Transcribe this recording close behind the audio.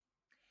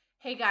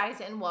Hey guys,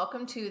 and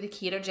welcome to the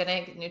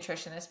Ketogenic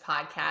Nutritionist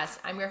Podcast.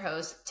 I'm your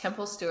host,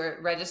 Temple Stewart,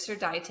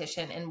 registered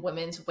dietitian and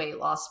women's weight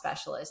loss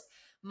specialist.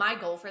 My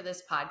goal for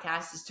this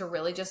podcast is to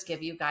really just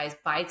give you guys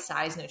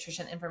bite-sized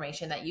nutrition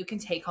information that you can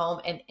take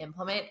home and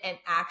implement and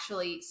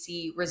actually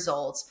see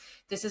results.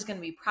 This is going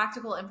to be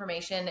practical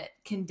information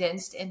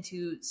condensed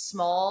into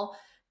small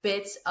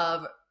bits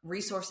of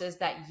resources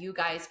that you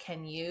guys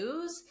can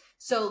use.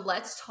 So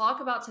let's talk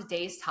about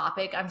today's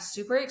topic. I'm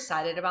super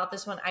excited about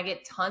this one. I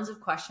get tons of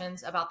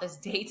questions about this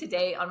day to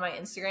day on my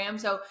Instagram.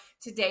 So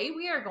today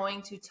we are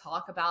going to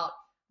talk about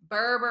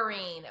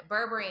Berberine.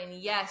 Berberine,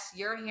 yes,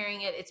 you're hearing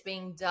it. It's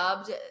being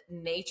dubbed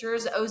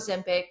nature's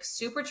Ozempic,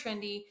 super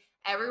trendy.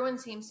 Everyone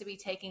seems to be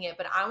taking it,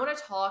 but I want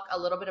to talk a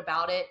little bit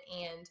about it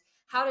and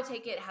how to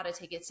take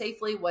it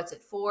safely, what's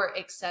it for,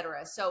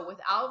 etc. So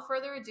without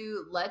further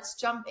ado, let's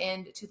jump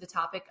into the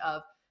topic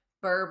of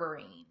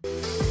Berberine.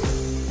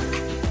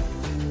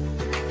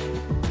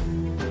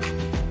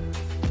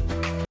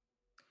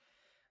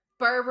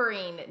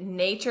 Berberine,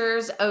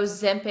 nature's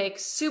Ozempic,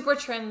 super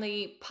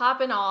trendy,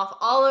 popping off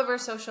all over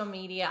social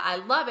media. I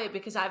love it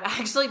because I've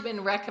actually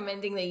been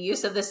recommending the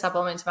use of this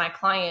supplement to my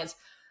clients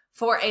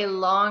for a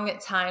long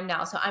time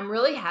now. So I'm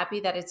really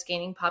happy that it's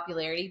gaining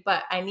popularity,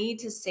 but I need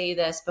to say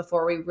this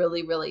before we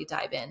really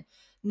dive in.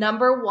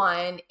 Number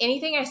one,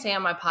 anything I say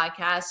on my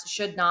podcast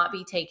should not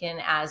be taken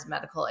as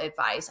medical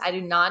advice. I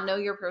do not know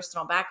your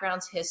personal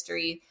backgrounds,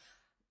 history,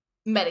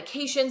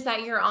 medications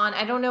that you're on.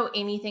 I don't know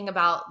anything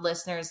about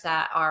listeners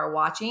that are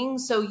watching.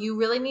 So you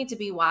really need to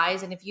be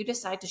wise. And if you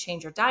decide to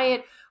change your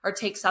diet or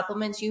take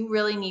supplements, you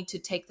really need to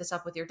take this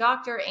up with your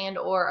doctor and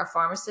or a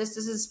pharmacist.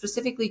 This is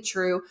specifically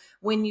true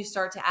when you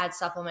start to add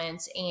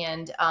supplements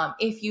and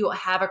if you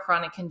have a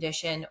chronic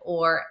condition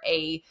or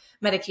a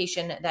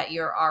medication that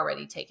you're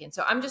already taking.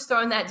 So I'm just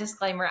throwing that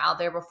disclaimer out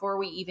there before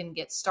we even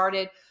get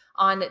started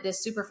on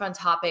this super fun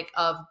topic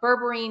of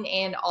berberine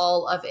and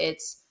all of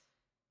its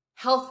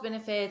health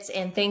benefits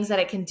and things that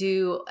it can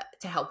do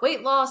to help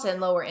weight loss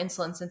and lower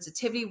insulin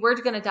sensitivity. We're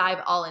going to dive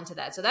all into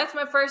that. So that's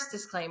my first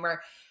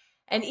disclaimer.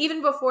 And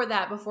even before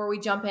that, before we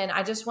jump in,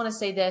 I just want to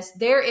say this.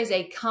 There is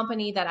a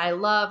company that I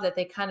love that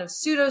they kind of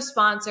pseudo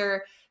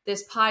sponsor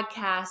this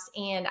podcast.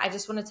 And I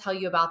just want to tell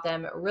you about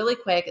them really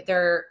quick.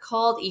 They're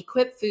called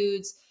Equip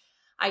Foods.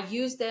 I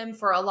use them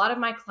for a lot of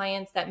my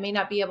clients that may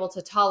not be able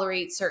to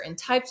tolerate certain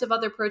types of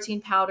other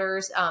protein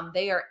powders.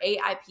 They are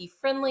AIP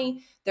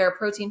friendly. Their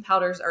protein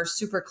powders are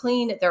super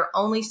clean. They're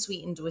only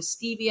sweetened with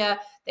stevia.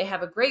 They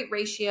have a great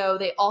ratio.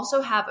 They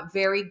also have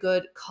very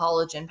good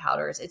collagen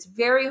powders. It's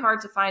very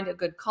hard to find a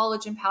good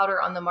collagen powder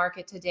on the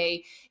market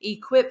today.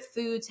 Equip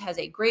Foods has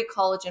a great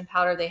collagen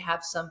powder. They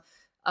have some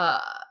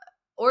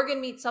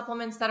organ meat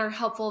supplements that are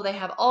helpful. They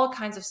have all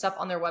kinds of stuff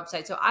on their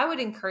website. So I would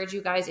encourage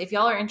you guys, if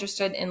y'all are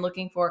interested in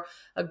looking for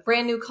a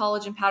brand new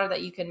collagen powder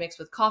that you can mix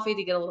with coffee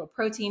to get a little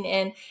protein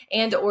in,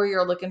 and or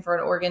you're looking for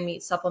an organ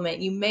meat supplement,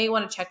 you may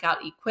want to check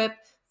out Equip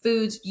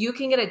Foods. You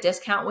can get a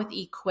discount with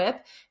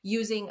Equip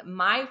using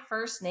my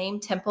first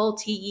name, Temple,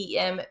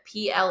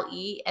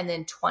 TEMPLE, and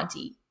then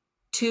 20.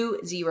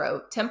 20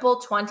 Temple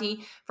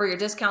 20 for your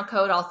discount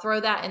code. I'll throw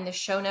that in the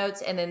show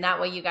notes, and then that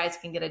way you guys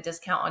can get a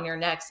discount on your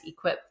next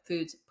Equip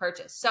Foods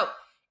purchase. So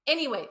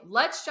anyway,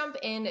 let's jump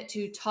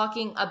into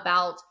talking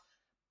about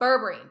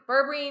berberine.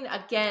 Berberine,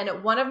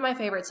 again, one of my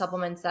favorite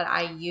supplements that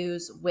I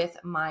use with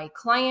my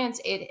clients.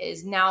 It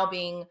is now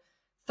being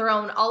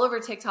thrown all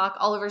over TikTok,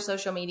 all over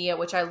social media,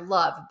 which I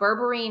love.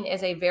 Berberine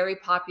is a very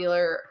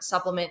popular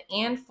supplement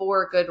and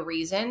for good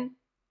reason.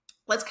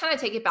 Let's kind of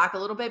take it back a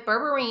little bit.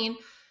 Berberine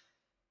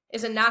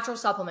is a natural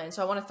supplement.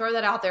 So I want to throw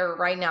that out there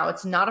right now.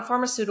 It's not a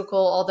pharmaceutical,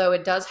 although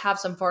it does have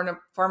some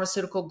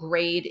pharmaceutical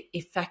grade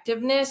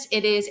effectiveness.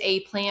 It is a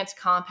plant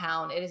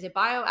compound. It is a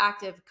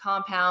bioactive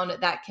compound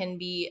that can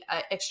be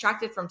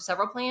extracted from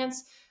several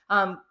plants.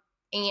 And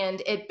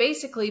it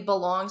basically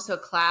belongs to a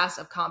class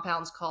of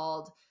compounds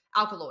called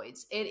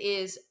alkaloids. It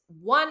is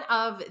one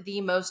of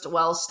the most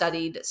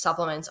well-studied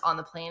supplements on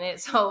the planet.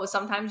 So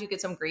sometimes you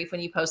get some grief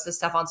when you post this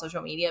stuff on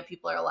social media.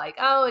 People are like,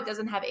 oh, it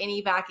doesn't have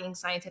any backing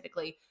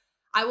scientifically.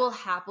 I will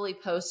happily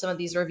post some of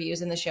these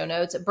reviews in the show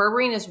notes.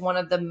 Berberine is one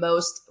of the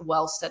most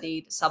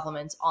well-studied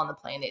supplements on the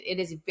planet. It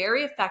is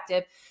very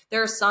effective.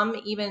 There are some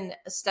even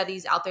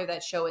studies out there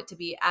that show it to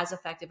be as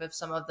effective as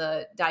some of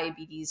the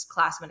diabetes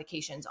class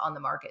medications on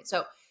the market.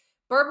 So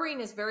berberine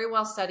is very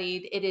well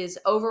studied. It is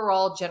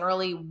overall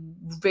generally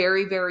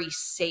very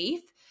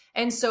safe.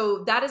 And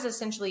so that is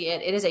essentially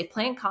it. It is a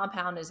plant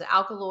compound, it is an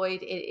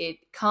alkaloid. It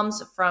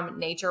comes from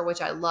nature,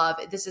 which I love.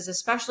 This is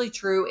especially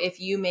true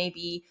if you may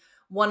be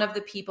one of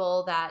the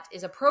people that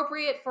is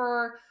appropriate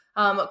for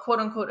quote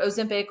unquote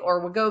Ozempic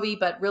or Wegovy,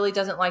 but really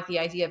doesn't like the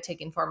idea of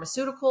taking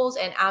pharmaceuticals.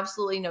 And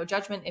absolutely no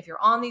judgment if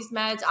you're on these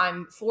meds.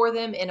 I'm for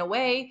them in a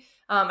way.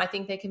 I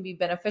think they can be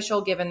beneficial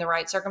given the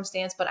right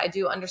circumstance, but I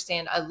do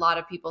understand a lot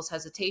of people's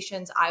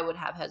hesitations. I would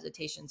have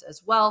hesitations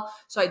as well.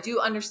 So I do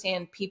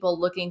understand people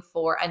looking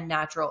for a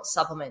natural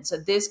supplement. So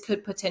this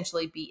could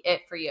potentially be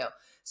it for you.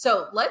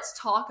 So let's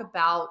talk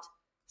about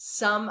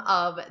some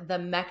of the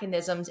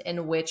mechanisms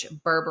in which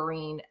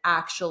berberine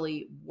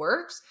actually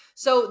works.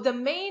 So the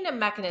main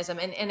mechanism,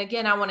 and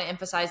again, I want to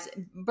emphasize,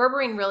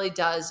 berberine really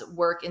does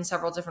work in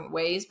several different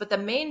ways, but the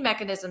main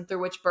mechanism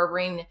through which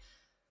berberine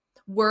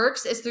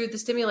works is through the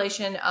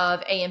stimulation of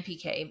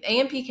AMPK.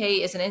 AMPK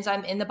is an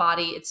enzyme in the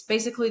body. It's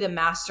basically the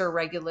master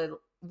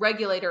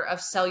regulator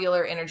of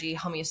cellular energy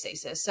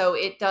homeostasis. So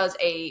it does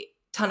a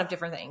ton of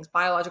different things: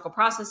 biological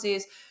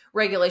processes,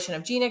 regulation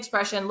of gene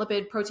expression,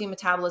 lipid, protein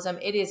metabolism.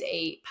 It is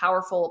a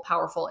powerful,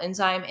 powerful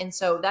enzyme. And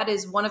so that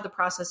is one of the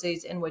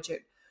processes in which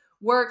it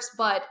works.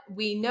 But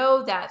we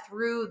know that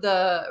through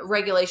the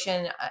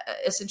regulation,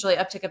 essentially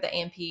uptick of the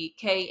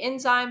AMPK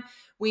enzyme,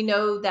 we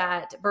know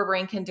that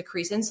berberine can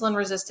decrease insulin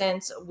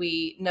resistance.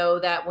 We know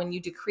that when you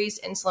decrease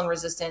insulin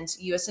resistance,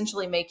 you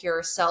essentially make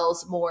your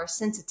cells more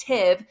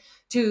sensitive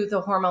to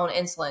the hormone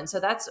insulin. So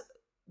that's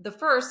the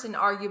first and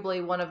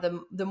arguably one of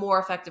the more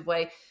effective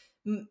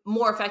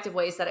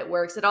ways that it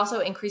works. It also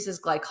increases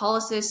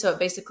glycolysis. So it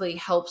basically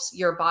helps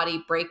your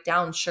body break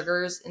down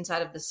sugars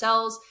inside of the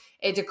cells.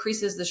 It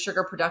decreases the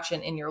sugar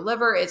production in your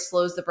liver. It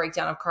slows the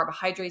breakdown of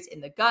carbohydrates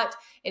in the gut.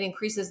 It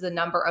increases the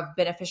number of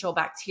beneficial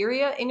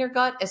bacteria in your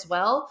gut as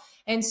well.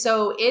 And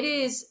so it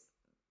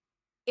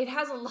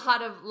has a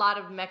lot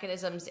of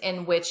mechanisms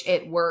in which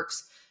it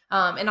works.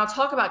 And I'll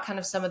talk about kind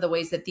of some of the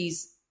ways that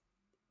these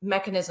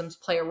mechanisms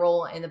play a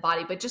role in the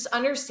body, but just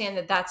understand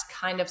that that's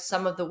kind of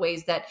some of the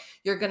ways that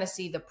you're going to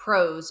see the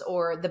pros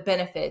or the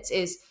benefits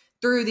is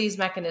through these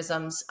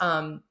mechanisms.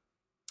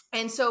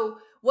 And so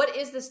what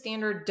is the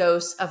standard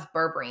dose of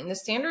berberine? The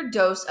standard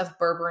dose of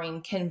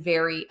berberine can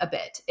vary a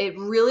bit. It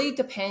really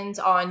depends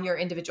on your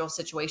individual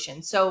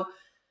situation. So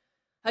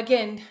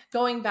again,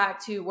 going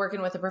back to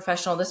working with a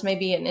professional, this may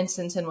be an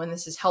instance in when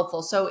this is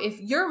helpful. So if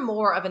you're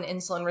more of an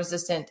insulin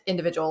resistant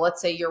individual,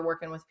 let's say you're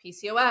working with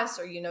PCOS,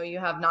 or you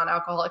have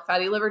non-alcoholic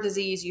fatty liver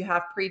disease, you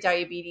have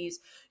pre-diabetes,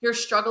 you're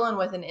struggling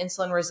with an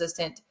insulin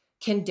resistant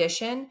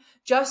condition,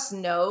 just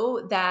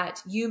know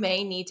that you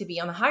may need to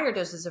be on the higher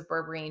doses of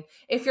berberine.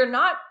 If you're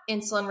not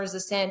insulin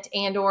resistant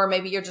or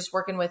maybe you're just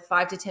working with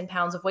 5 to 10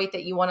 pounds of weight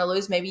that you want to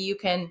lose, maybe you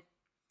can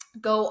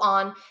go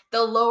on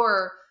the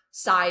lower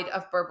side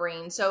of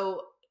berberine.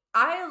 So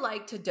I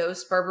like to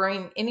dose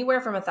berberine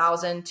anywhere from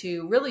 1,000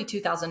 to really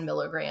 2,000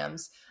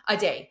 milligrams a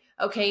day.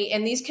 Okay.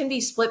 And these can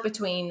be split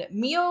between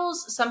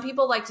meals. Some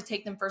people like to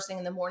take them first thing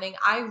in the morning.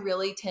 I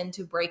really tend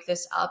to break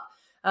this up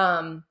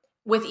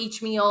with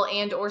each meal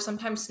or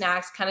sometimes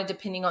snacks, kind of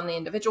depending on the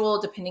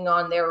individual, depending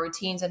on their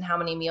routines and how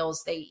many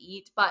meals they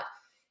eat. But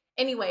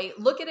anyway,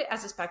 look at it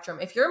as a spectrum.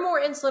 If you're more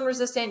insulin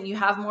resistant, you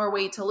have more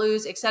weight to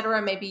lose,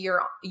 etc., maybe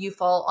you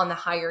fall on the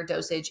higher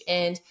dosage,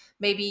 and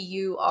maybe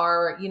you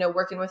are,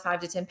 working with 5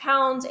 to 10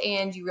 pounds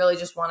and you really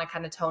just want to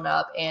kind of tone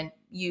up, and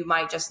you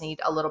might just need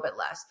a little bit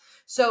less.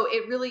 So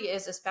it really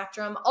is a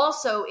spectrum.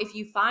 Also, if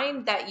you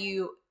find that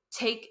you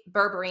take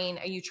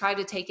berberine or you try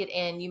to take it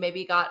in, you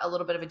maybe got a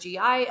little bit of a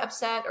GI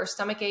upset or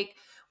stomach ache,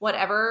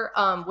 whatever,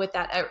 with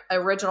that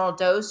original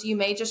dose, you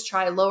may just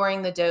try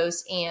lowering the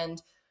dose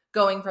and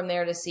going from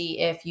there to see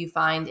if you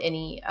find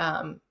any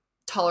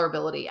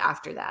tolerability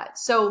after that.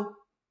 So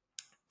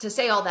to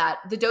say all that,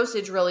 the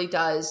dosage really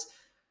does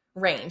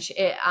range.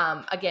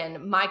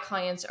 Again, my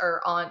clients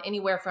are on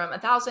anywhere from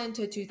 1,000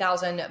 to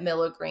 2,000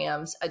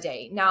 milligrams a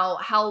day. Now,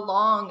 how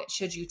long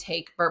should you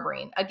take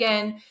berberine?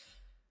 Again,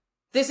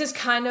 this is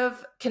kind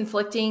of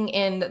conflicting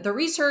in the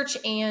research,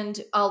 and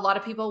a lot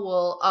of people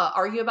will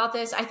argue about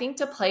this. I think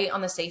to play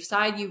on the safe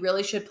side, you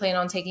really should plan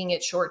on taking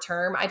it short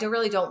term. I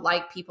really don't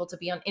like people to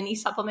be on any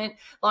supplement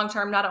long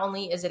term. Not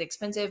only is it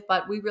expensive,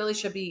 but we really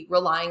should be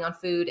relying on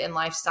food and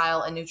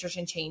lifestyle and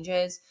nutrition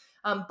changes.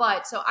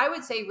 But so I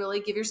would say really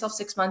give yourself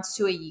 6 months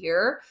to a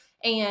year,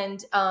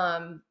 and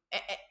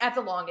at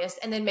the longest,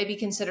 and then maybe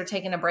consider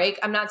taking a break.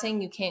 I'm not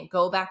saying you can't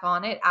go back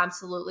on it,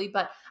 absolutely,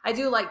 but I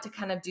do like to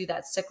kind of do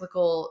that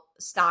cyclical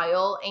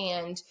style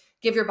and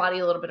give your body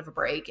a little bit of a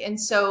break. And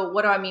so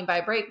what do I mean by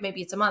a break?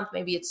 Maybe it's a month,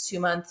 maybe it's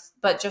 2 months,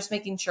 but just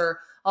making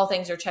sure all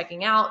things are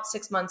checking out.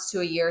 6 months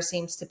to a year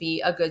seems to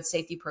be a good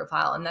safety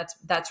profile, and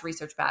that's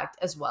research backed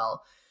as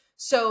well.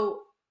 So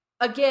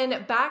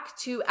again, back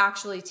to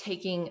actually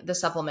taking the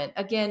supplement.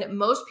 Again,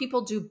 most people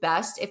do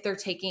best if they're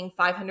taking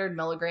 500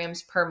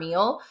 milligrams per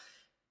meal.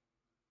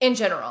 In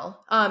general,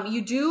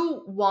 you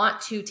do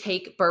want to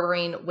take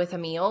berberine with a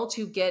meal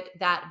to get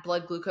that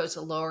blood glucose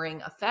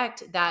lowering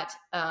effect that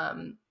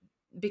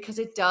because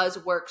it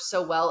does work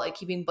so well at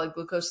keeping blood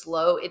glucose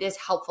low. It is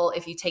helpful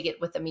if you take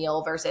it with a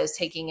meal versus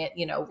taking it,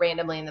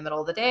 randomly in the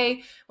middle of the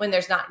day when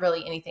there's not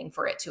really anything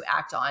for it to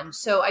act on.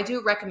 So I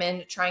do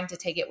recommend trying to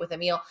take it with a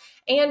meal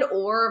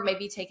or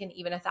maybe taking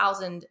even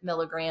 1,000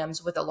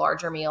 milligrams with a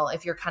larger meal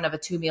if you're kind of a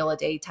 2 meal a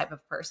day type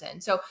of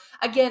person. So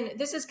again,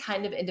 this is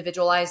kind of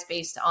individualized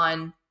based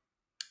on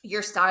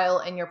your style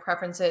and your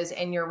preferences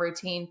and your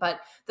routine.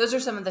 But those are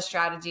some of the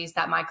strategies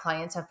that my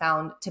clients have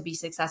found to be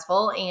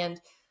successful.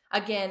 And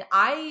again,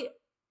 I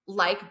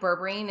like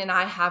berberine, and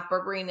I have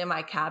berberine in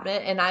my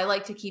cabinet, and I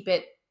like to keep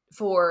it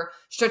for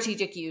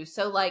strategic use.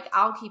 So like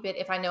I'll keep it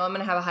if I know I'm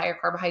going to have a higher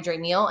carbohydrate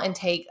meal and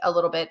take a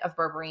little bit of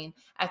berberine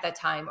at that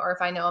time. Or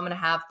if I know I'm going to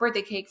have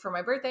birthday cake for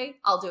my birthday,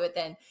 I'll do it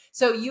then.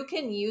 So you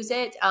can use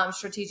it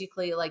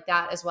strategically like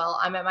that as well.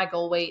 I'm at my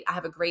goal weight. I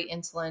have a great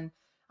insulin,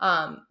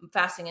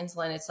 fasting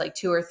insulin. It's like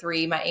 2 or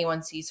 3. My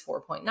A1C is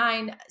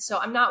 4.9. So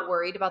I'm not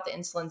worried about the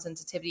insulin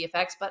sensitivity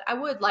effects, but I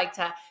would like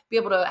to be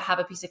able to have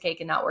a piece of cake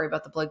and not worry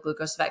about the blood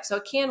glucose effect. So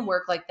it can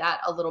work like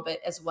that a little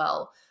bit as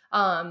well.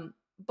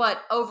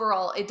 But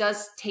overall, it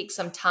does take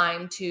some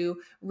time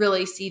to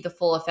really see the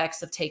full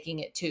effects of taking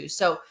it too.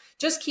 So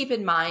just keep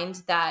in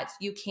mind that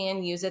you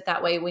can use it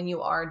that way when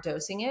you are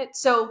dosing it.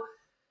 So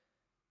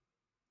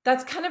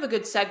that's kind of a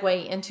good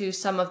segue into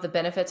some of the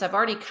benefits. I've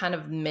already kind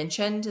of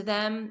mentioned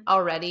them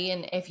already.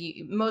 And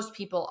most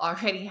people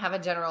already have a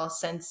general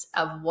sense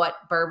of what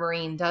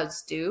berberine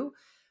does do.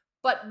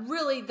 But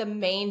really the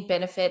main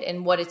benefit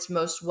and what it's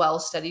most well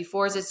studied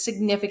for is it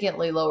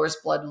significantly lowers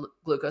blood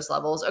glucose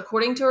levels.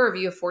 According to a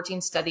review of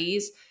 14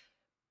 studies,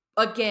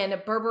 again,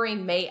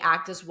 berberine may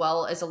act as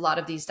well as a lot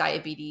of these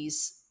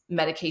diabetes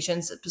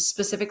medications,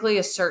 specifically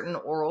a certain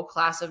oral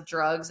class of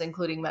drugs,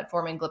 including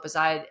metformin,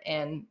 glipizide,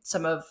 and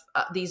some of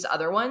these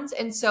other ones.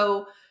 And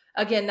so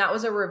again, that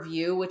was a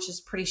review, which is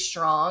pretty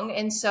strong.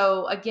 And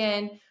so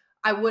again,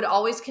 I would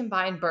always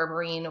combine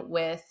berberine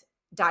with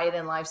diet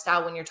and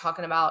lifestyle when you're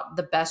talking about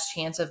the best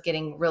chance of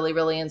getting really,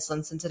 really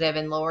insulin sensitive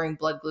and lowering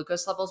blood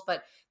glucose levels.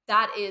 But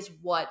that is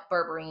what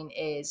berberine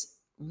is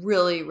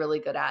really, really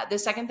good at. The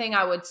second thing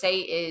I would say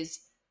is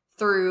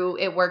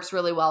it works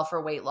really well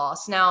for weight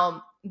loss.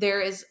 Now, there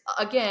is,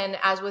 again,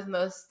 as with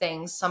most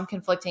things, some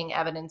conflicting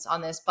evidence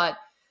on this, but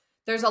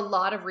there's a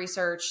lot of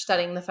research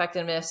studying the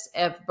effectiveness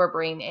of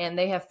berberine, and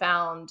they have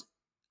found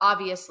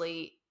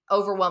obviously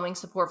overwhelming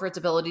support for its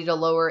ability to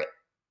lower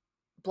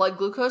blood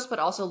glucose, but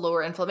also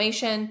lower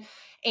inflammation.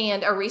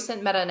 And a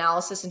recent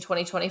meta-analysis in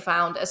 2020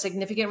 found a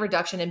significant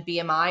reduction in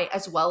BMI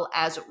as well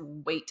as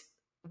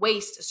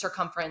waist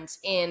circumference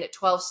in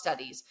 12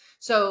 studies.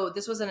 So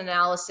this was an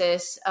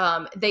analysis.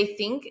 They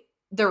think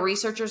the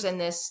researchers in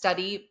this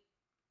study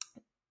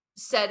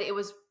said it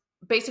was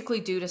basically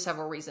due to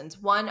several reasons.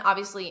 One,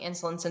 obviously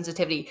insulin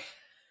sensitivity.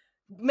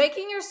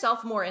 Making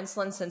yourself more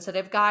insulin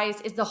sensitive,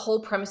 guys, is the whole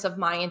premise of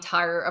my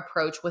entire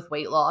approach with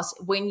weight loss.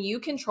 When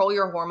you control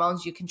your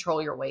hormones, you control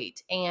your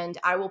weight. And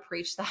I will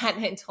preach that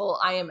until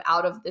I am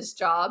out of this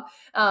job.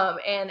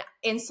 And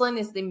insulin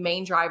is the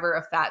main driver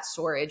of fat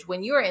storage.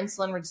 When you are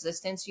insulin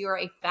resistant, you are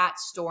a fat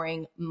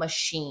storing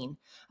machine.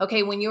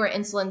 Okay. When you are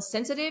insulin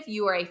sensitive,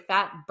 you are a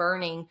fat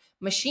burning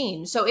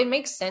machine. So it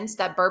makes sense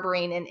that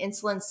berberine, an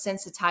insulin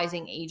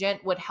sensitizing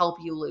agent, would help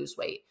you lose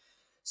weight.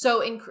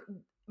 So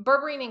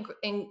berberine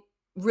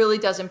really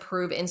does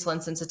improve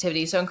insulin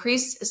sensitivity. So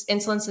increased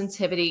insulin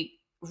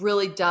sensitivity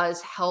really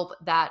does help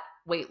that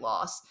weight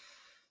loss.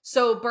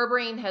 So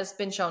berberine has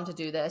been shown to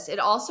do this. It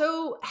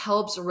also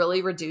helps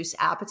really reduce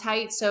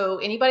appetite. So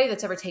anybody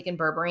that's ever taken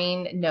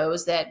berberine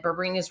knows that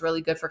berberine is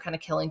really good for kind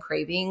of killing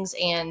cravings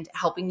and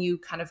helping you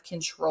kind of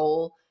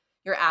control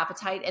your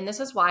appetite. And this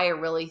is why I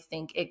really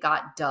think it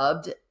got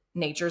dubbed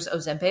nature's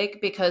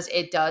Ozempic, because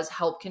it does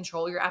help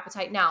control your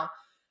appetite. Now,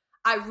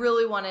 I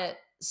really want to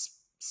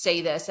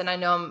say this, and I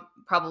know I'm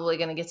probably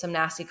going to get some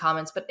nasty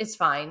comments, but it's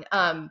fine.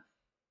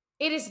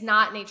 It is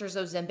not nature's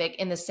Ozempic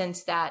in the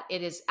sense that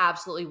it is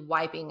absolutely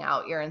wiping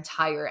out your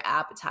entire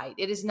appetite.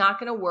 It is not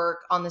going to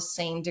work on the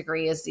same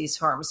degree as these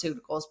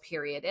pharmaceuticals,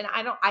 period. And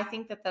I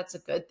think that that's a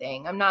good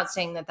thing. I'm not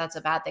saying that that's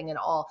a bad thing at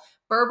all.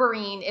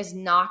 Berberine is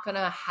not going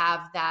to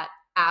have that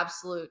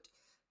absolute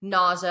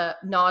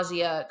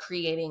nausea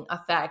creating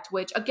effect,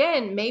 which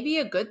again, may be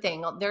a good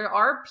thing. There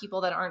are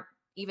people that aren't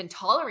even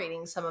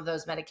tolerating some of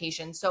those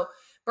medications. So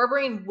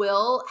berberine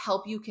will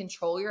help you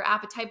control your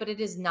appetite, but it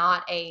is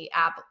not a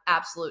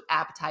absolute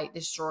appetite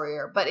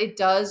destroyer, but it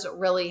does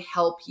really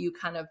help you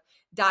kind of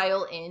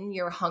dial in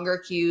your hunger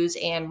cues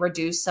and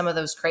reduce some of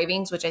those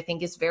cravings, which I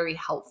think is very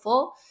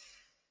helpful.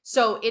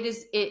 So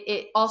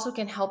it also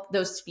can help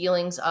those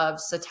feelings of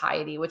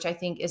satiety, which I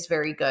think is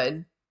very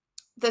good.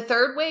 The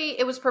third way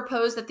it was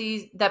proposed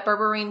that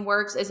berberine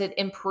works is it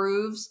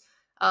improves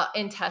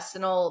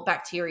intestinal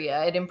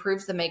bacteria. It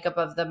improves the makeup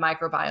of the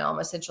microbiome,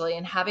 essentially,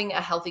 and having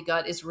a healthy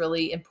gut is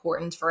really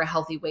important for a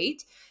healthy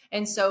weight.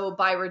 And so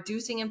by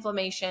reducing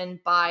inflammation,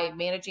 by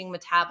managing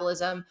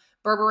metabolism,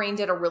 berberine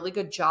did a really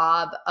good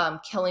job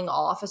killing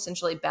off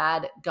essentially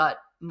bad gut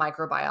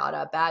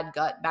microbiota, bad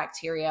gut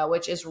bacteria,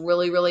 which is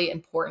really, really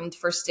important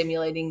for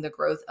stimulating the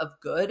growth of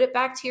good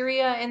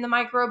bacteria in the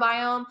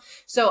microbiome.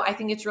 So I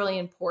think it's really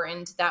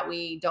important that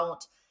we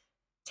don't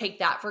take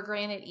that for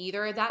granted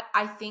either. That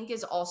I think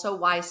is also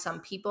why some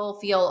people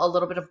feel a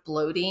little bit of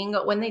bloating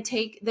when they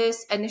take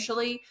this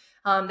initially.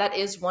 That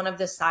is one of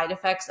the side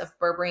effects of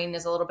berberine,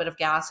 is a little bit of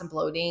gas and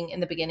bloating in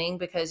the beginning,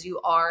 because you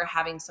are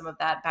having some of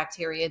that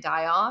bacteria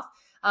die off.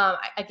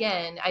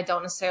 Again, I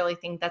don't necessarily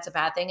think that's a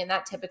bad thing, and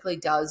that typically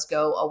does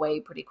go away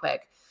pretty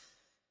quick.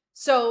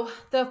 So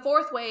the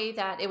fourth way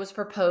that it was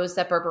proposed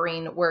that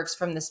berberine works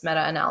from this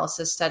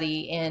meta-analysis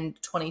study in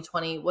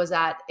 2020 was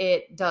that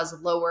it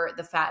does lower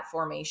the fat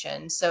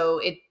formation.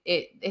 So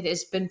it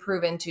has been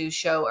proven to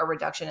show a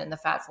reduction in the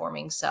fat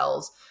forming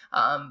cells,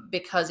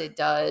 because it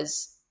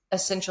does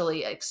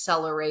essentially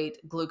accelerate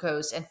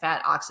glucose and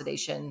fat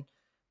oxidation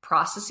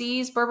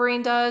processes.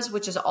 Berberine does,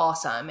 which is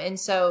awesome. And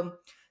so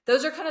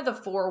those are kind of the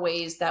four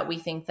ways that we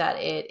think that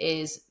it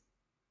is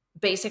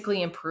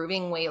basically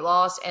improving weight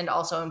loss and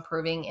also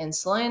improving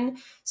insulin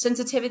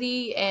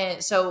sensitivity.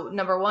 And so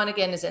number one,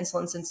 again, is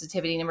insulin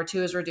sensitivity. Number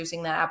two is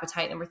reducing that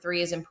appetite. Number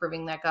three is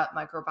improving that gut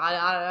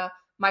microbiota.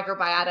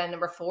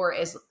 Number four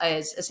is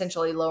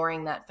essentially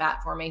lowering that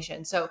fat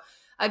formation. So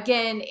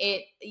again,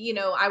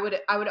 I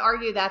would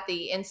argue that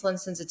the insulin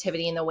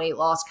sensitivity and the weight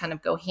loss kind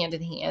of go hand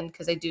in hand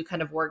because they do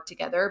kind of work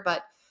together.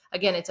 But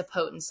again, it's a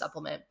potent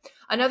supplement.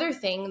 Another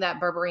thing that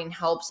berberine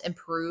helps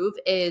improve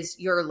is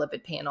your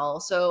lipid panel.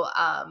 So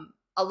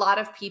a lot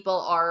of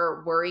people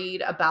are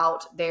worried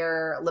about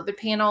their lipid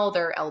panel,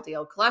 their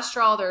LDL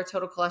cholesterol, their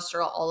total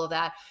cholesterol, all of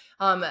that.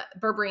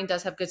 Berberine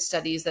does have good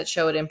studies that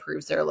show it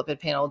improves their lipid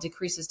panel,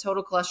 decreases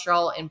total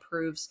cholesterol,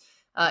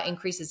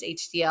 increases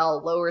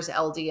HDL, lowers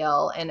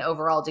LDL, and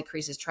overall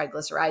decreases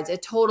triglycerides.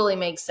 It totally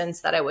makes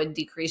sense that it would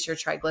decrease your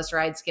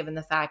triglycerides given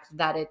the fact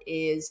that it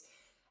is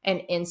an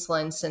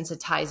insulin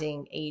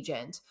sensitizing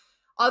agent.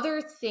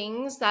 Other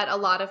things that a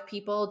lot of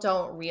people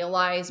don't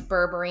realize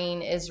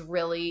berberine is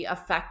really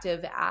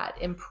effective at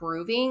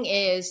improving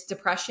is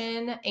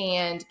depression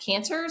and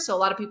cancer. So a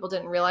lot of people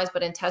didn't realize,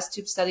 but in test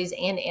tube studies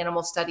and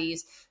animal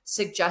studies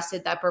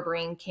suggested that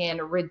berberine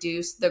can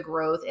reduce the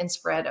growth and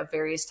spread of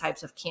various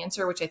types of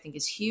cancer, which I think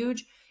is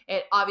huge.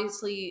 It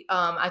obviously,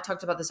 I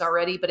talked about this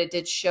already, but it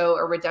did show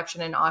a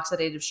reduction in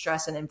oxidative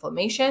stress and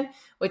inflammation,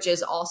 which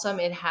is awesome.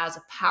 It has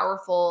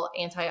powerful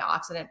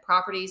antioxidant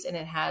properties and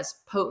it has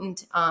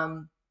potent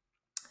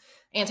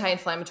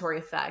anti-inflammatory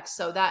effects.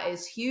 So that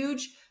is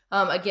huge.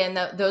 Again,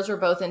 those were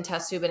both in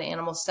test tube and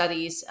animal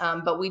studies,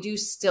 but we do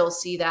still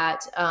see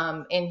that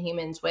in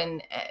humans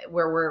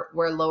where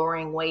we're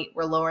lowering weight,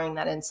 we're lowering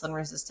that insulin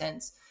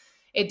resistance.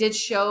 It did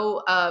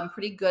show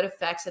pretty good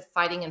effects at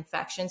fighting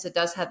infections. It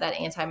does have that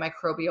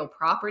antimicrobial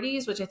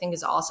properties, which I think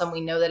is awesome.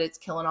 We know that it's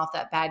killing off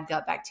that bad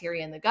gut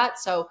bacteria in the gut.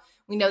 So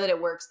we know that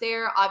it works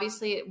there.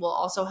 Obviously, it will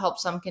also help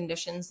some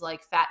conditions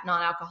like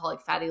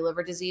non-alcoholic fatty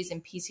liver disease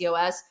and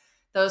PCOS.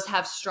 Those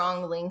have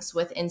strong links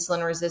with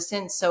insulin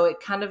resistance. So it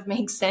kind of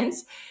makes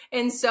sense.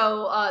 And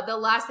so the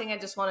last thing I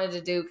just wanted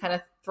to do, kind of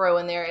throw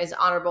in there, is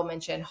honorable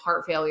mention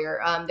heart failure.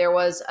 There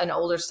was an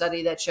older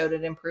study that showed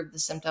it improved the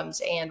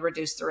symptoms and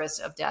reduced the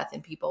risk of death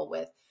in people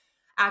with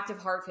active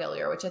heart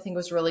failure, which I think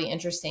was really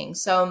interesting.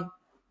 So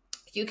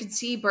you can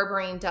see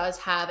berberine does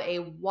have a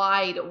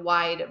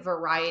wide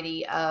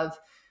variety of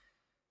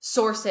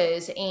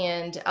sources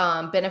and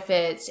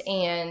benefits,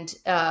 and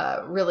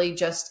really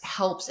just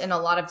helps in a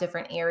lot of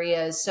different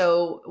areas.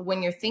 So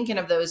when you're thinking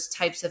of those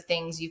types of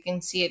things, you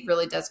can see it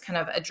really does kind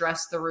of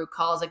address the root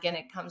cause. Again,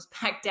 it comes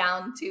back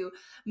down to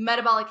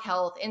metabolic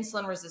health,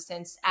 insulin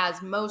resistance,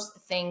 as most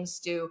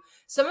things do.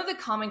 Some of the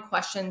common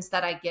questions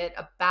that I get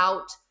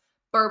about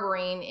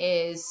berberine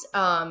is,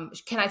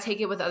 can I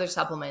take it with other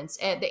supplements?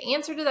 And the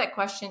answer to that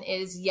question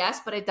is yes,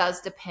 but it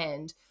does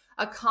depend.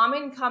 A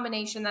common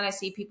combination that I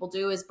see people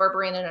do is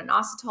berberine and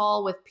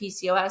inositol with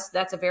PCOS.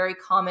 That's a very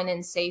common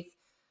and safe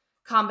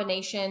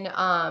combination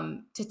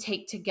to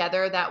take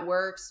together that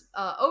works.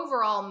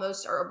 Overall,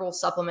 most herbal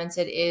supplements,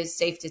 it is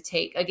safe to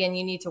take. Again,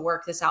 you need to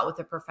work this out with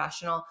a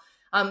professional.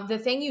 The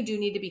thing you do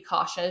need to be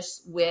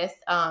cautious with,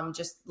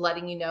 just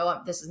letting you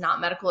know, this is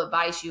not medical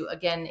advice.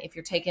 Again, if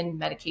you're taking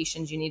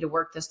medications, you need to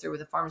work this through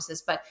with a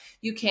pharmacist, but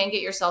you can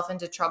get yourself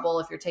into trouble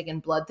if you're taking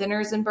blood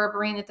thinners and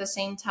berberine at the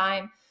same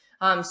time.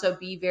 So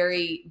be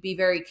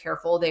very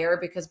careful there,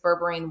 because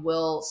berberine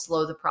will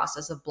slow the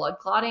process of blood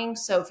clotting.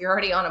 So if you're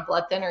already on a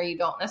blood thinner, you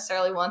don't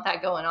necessarily want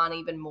that going on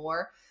even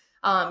more.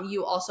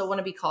 You also want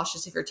to be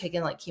cautious if you're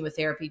taking like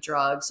chemotherapy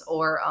drugs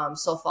or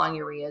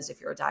sulfonylureas if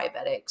you're a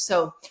diabetic.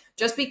 So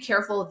just be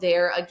careful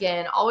there.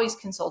 Again, always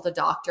consult a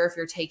doctor if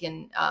you're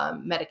taking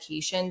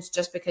medications,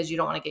 just because you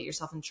don't want to get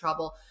yourself in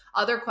trouble.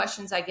 Other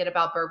questions I get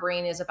about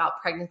berberine is about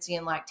pregnancy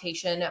and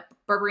lactation.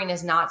 Berberine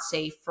is not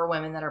safe for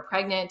women that are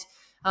pregnant.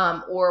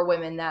 Or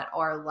women that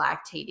are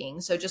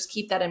lactating. So just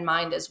keep that in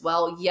mind as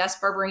well. Yes,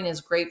 berberine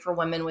is great for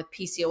women with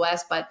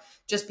PCOS, but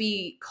just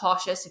be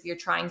cautious if you're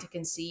trying to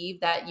conceive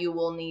that you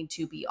will need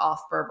to be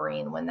off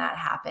berberine when that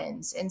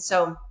happens. And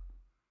so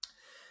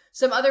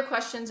some other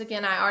questions,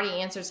 again, I already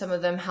answered some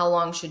of them. How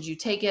long should you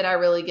take it? I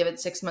really give it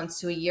 6 months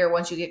to a year.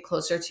 Once you get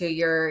closer to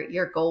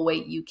your goal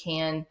weight, you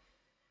can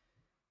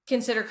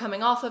consider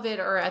coming off of it,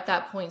 or at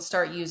that point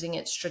start using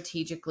it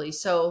strategically.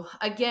 So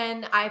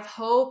again, I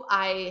hope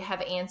I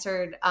have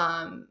answered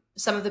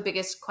some of the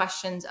biggest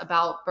questions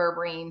about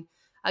berberine.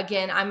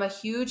 Again, I'm a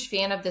huge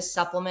fan of this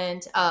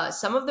supplement.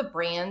 Some of the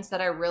brands that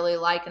I really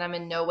like, and I'm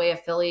in no way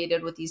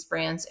affiliated with these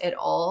brands at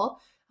all.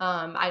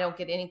 I don't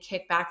get any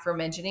kickback for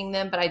mentioning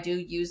them, but I do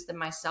use them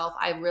myself.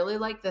 I really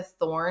like the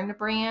Thorne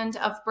brand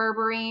of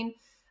berberine.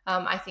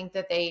 I think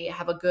that they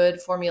have a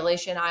good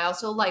formulation. I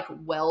also like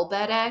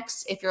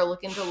WellBedX. If you're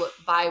looking to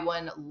buy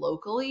one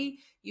locally,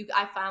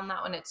 I found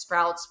that one at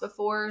Sprouts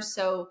before.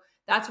 So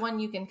that's one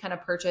you can kind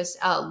of purchase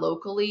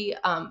locally.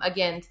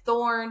 Again,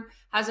 Thorne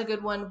has a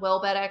good one.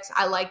 WellBedX.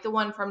 I like the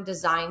one from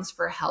Designs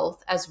for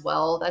Health as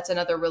well. That's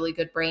another really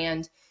good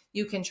brand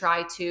you can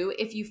try too.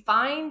 If you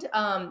find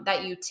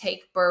that you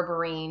take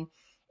Berberine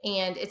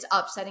and it's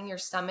upsetting your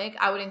stomach,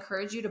 I would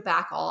encourage you to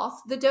back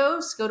off the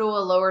dose, go to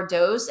a lower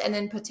dose, and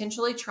then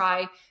potentially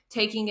try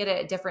taking it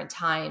at different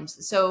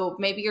times. So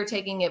maybe you're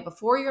taking it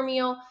before your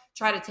meal,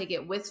 try to take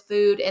it with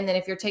food. And then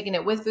if you're taking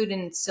it with food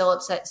and it's still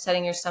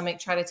upsetting your stomach,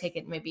 try to take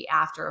it maybe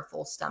after a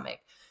full stomach.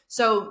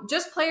 So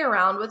just play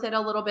around with it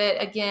a little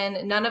bit.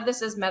 Again, none of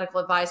this is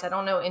medical advice. I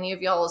don't know any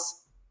of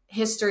y'all's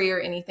history or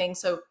anything.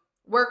 So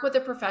work with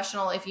a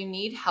professional. If you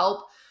need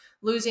help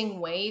losing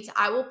weight,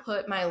 I will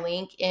put my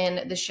link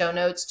in the show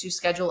notes to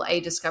schedule a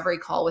discovery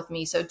call with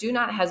me. So do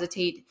not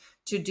hesitate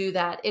to do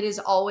that. It is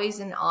always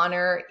an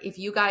honor. If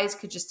you guys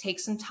could just take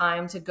some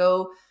time to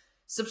go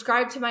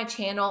subscribe to my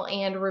channel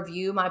and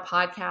review my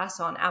podcast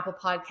on Apple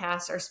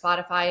Podcasts or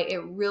Spotify, it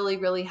really,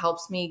 really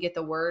helps me get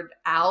the word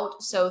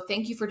out. So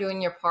thank you for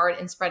doing your part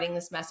in spreading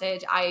this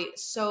message. I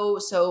so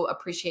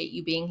appreciate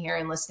you being here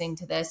and listening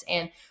to this.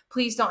 And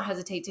please don't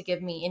hesitate to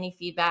give me any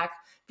feedback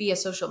via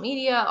social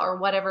media or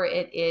whatever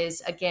it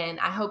is. Again,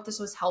 I hope this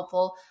was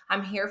helpful.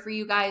 I'm here for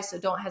you guys, so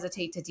don't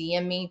hesitate to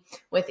DM me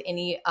with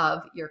any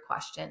of your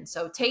questions.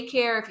 So take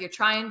care. If you're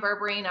trying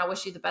Berberine, I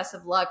wish you the best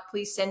of luck.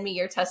 Please send me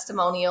your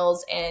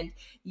testimonials, and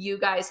you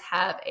guys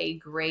have a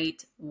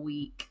great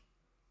week.